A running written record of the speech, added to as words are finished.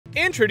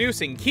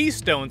Introducing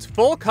Keystone's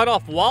full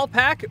cutoff wall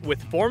pack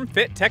with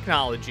FormFit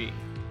technology.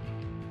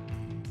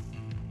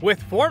 With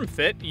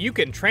FormFit, you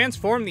can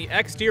transform the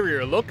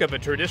exterior look of a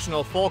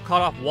traditional full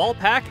cutoff wall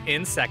pack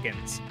in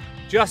seconds.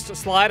 Just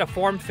slide a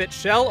FormFit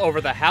shell over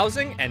the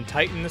housing and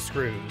tighten the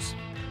screws.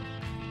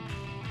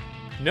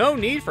 No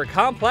need for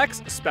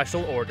complex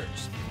special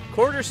orders.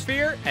 Quarter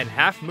sphere and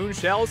half moon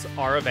shells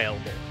are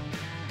available.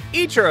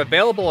 Each are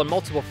available in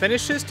multiple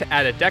finishes to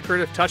add a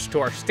decorative touch to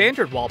our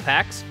standard wall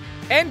packs,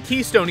 and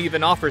Keystone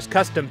even offers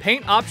custom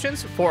paint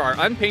options for our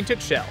unpainted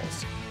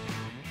shells.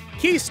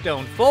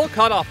 Keystone full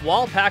cutoff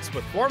wall packs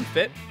with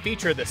FormFit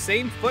feature the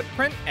same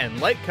footprint and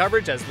light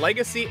coverage as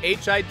legacy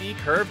HID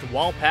curved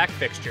wall pack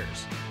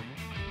fixtures.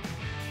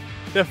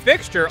 The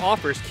fixture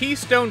offers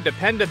Keystone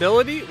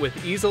dependability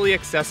with easily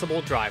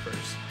accessible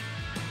drivers.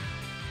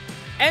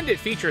 And it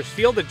features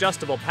field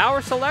adjustable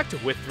power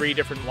select with 3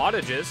 different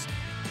wattages,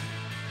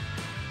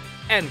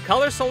 and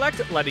color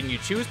select letting you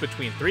choose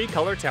between 3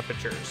 color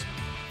temperatures: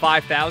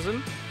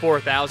 5,000,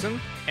 4,000,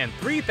 and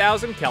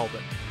 3,000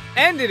 Kelvin.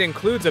 And it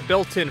includes a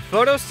built-in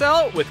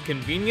photocell with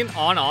convenient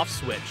on-off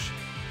switch.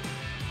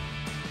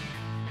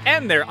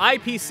 And they're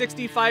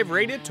IP65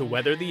 rated to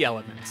weather the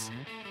elements.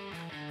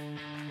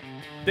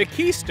 The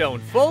Keystone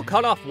full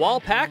cutoff wall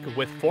pack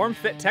with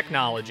FormFit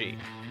technology,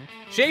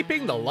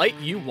 shaping the light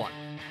you want.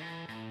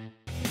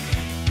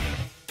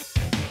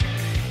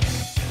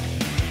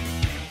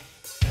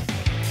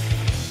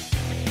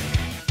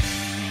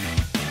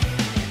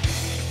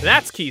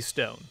 That's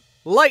Keystone.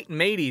 Light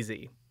made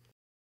easy.